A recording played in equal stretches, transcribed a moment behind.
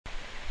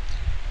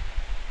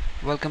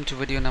Welcome to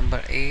video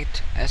number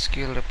 8,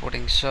 SQL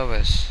reporting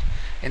service.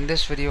 In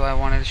this video I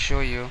wanted to show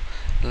you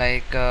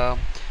like the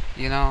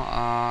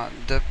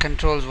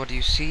controls what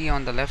you see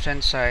on the left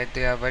hand side.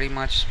 They are very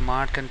much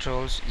smart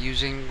controls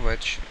using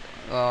which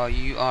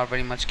you are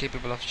very much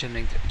capable of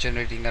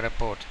generating a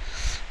report.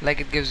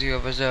 Like it gives you a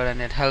wizard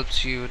and it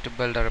helps you to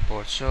build a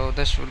report. So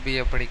this will be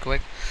a pretty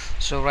quick.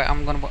 So what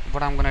I'm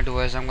gonna do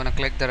is I'm gonna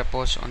click the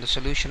reports on the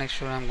solution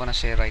explorer. I'm gonna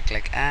say right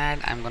click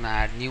add. I'm gonna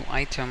add new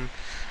item.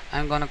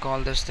 I'm gonna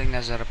call this thing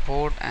as a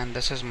report, and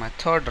this is my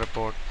third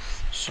report,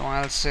 so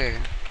I'll say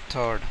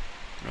third,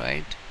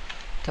 right?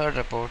 Third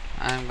report.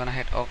 I'm gonna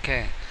hit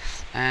OK,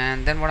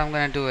 and then what I'm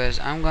gonna do is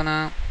I'm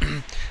gonna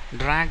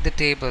drag the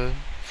table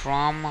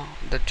from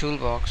the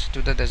toolbox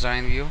to the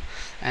design view,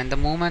 and the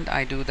moment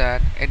I do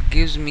that, it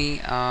gives me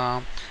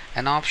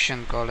an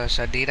option called as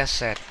a data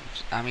set.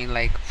 I mean,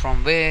 like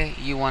from where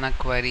you wanna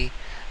query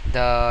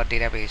the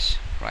database,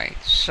 right?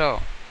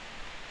 So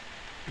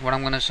what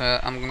I'm gonna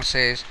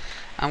say is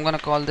I'm gonna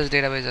call this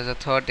database as a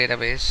third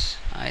database.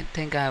 I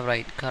think I have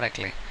write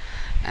correctly,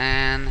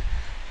 and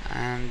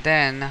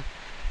then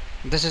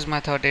this is my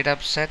third data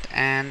set,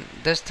 and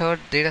this third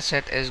data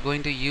set is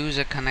going to use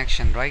a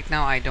connection. Right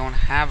now I don't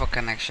have a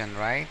connection,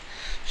 right?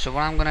 So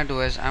what I'm gonna do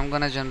is I'm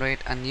gonna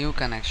generate a new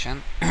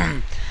connection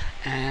and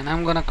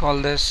I'm gonna call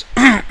this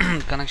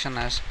connection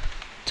as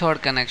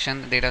third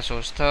connection, data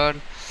source third.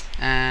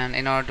 And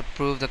in order to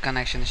prove the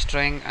connection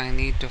string, I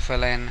need to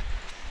fill in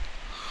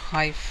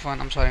hyphen,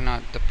 I'm sorry,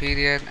 not the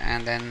period,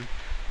 and then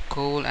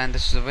cool, and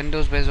this is a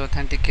Windows based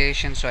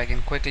authentication, so I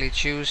can quickly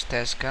choose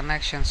test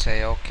connection,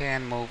 say OK,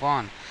 and move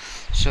on.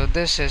 So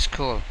this is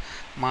cool.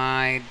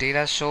 My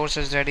data source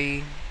is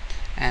ready,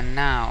 and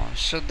now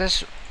so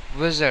this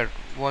wizard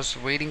was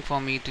waiting for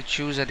me to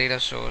choose a data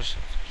source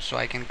so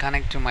I can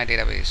connect to my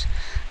database.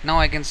 Now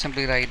I can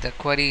simply write the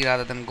query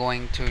rather than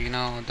going to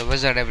the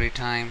wizard every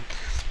time.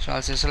 So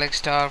I'll say select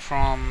star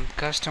from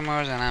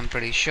customers, and I'm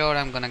pretty sure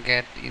I'm gonna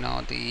get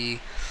the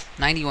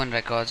 91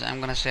 records. I'm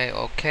gonna say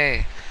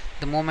OK.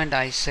 The moment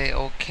I say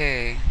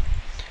OK,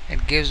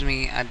 it gives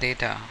me a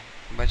data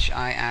which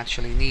I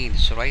actually need.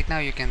 So right now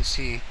you can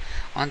see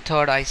on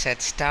third I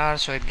said star,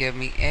 so it gave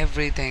me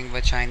everything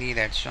which I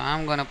needed. So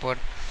I'm gonna put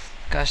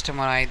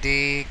customer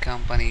ID,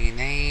 company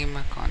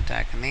name,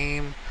 contact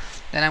name.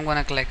 Then I'm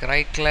gonna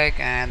right click,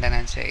 and then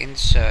I say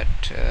insert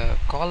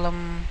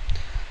column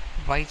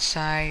right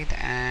side,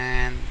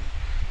 and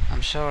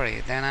I'm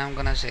sorry, then I'm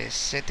gonna say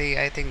city.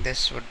 I think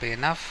this would be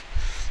enough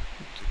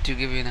to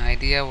give you an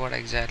idea what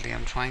exactly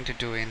I'm trying to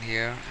do in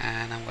here.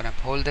 And I'm gonna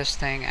hold this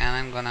thing and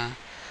I'm gonna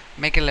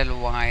make it a little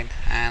wide,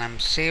 and I'm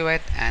save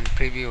it and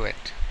preview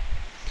it.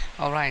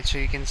 Alright, so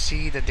you can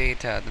see the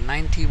data, the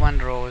 91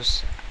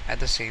 rows at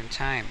the same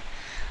time.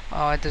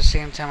 At the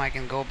same time I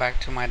can go back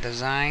to my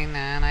design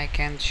and I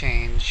can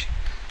change,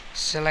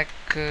 select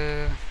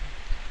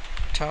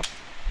top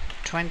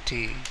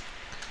 20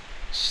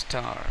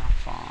 star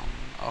from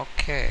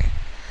OK,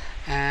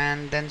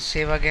 and then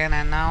save again,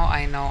 and now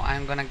I know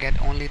I'm gonna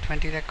get only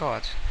 20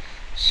 records.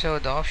 So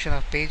the option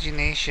of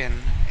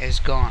pagination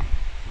is gone,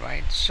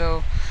 right?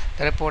 So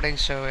the reporting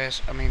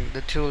service,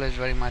 the tool is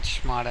very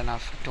much smart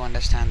enough to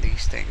understand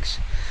these things.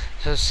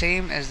 So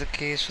same is the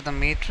case for the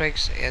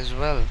matrix as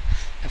well.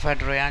 If I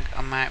drag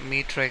a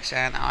matrix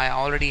and I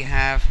already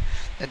have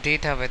the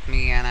data with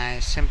me, and I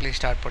simply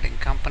start putting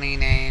company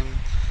name,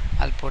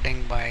 I'll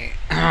putting by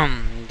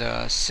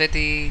the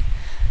city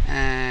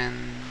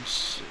and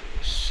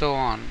so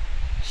on,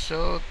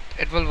 so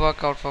it will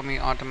work out for me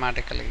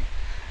automatically.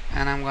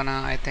 And I'm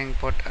gonna, I think,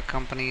 put a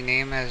company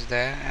name as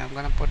there, and I'm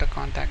gonna put a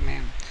contact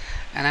name,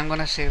 and I'm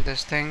gonna save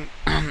this thing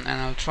and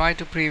I'll try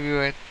to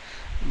preview it,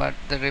 but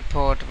the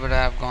report would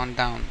have gone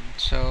down.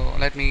 So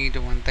let me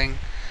do one thing.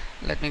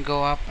 Let me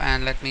go up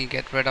and let me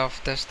get rid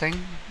of this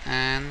thing,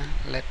 and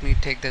let me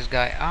take this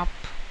guy up.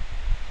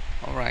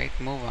 Alright,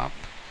 move up,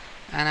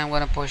 and I'm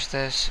gonna push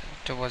this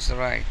towards the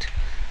right.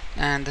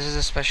 And this is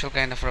a special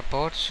kind of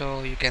report.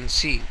 So you can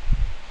see,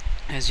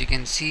 as you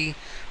can see,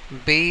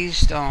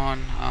 based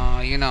on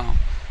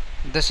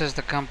this is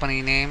the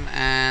company name,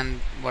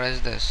 and what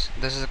is this?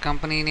 This is a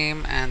company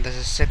name, and this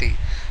is city.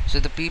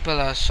 So the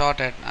people are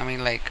sorted,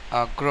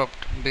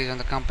 grouped based on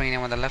the company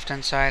name on the left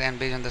hand side, and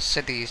based on the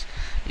cities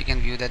you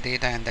can view the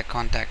data and the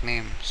contact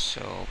name.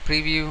 So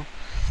preview.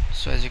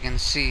 So as you can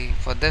see,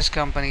 for this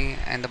company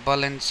and the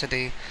Berlin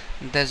city,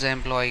 there's an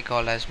employee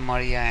called as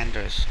Maria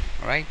Anders,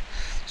 right?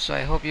 So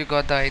I hope you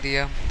got the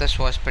idea. This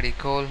was pretty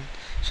cool.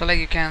 So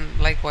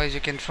likewise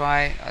you can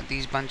try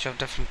these bunch of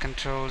different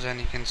controls, and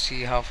you can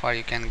see how far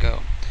you can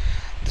go.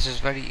 This is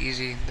very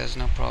easy, there's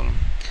no problem.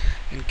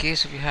 In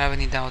case if you have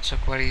any doubts or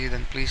queries,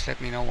 then please let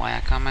me know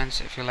via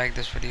comments. If you like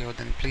this video,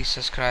 then please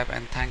subscribe,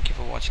 and thank you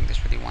for watching this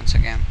video once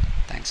again.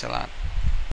 Thanks a lot.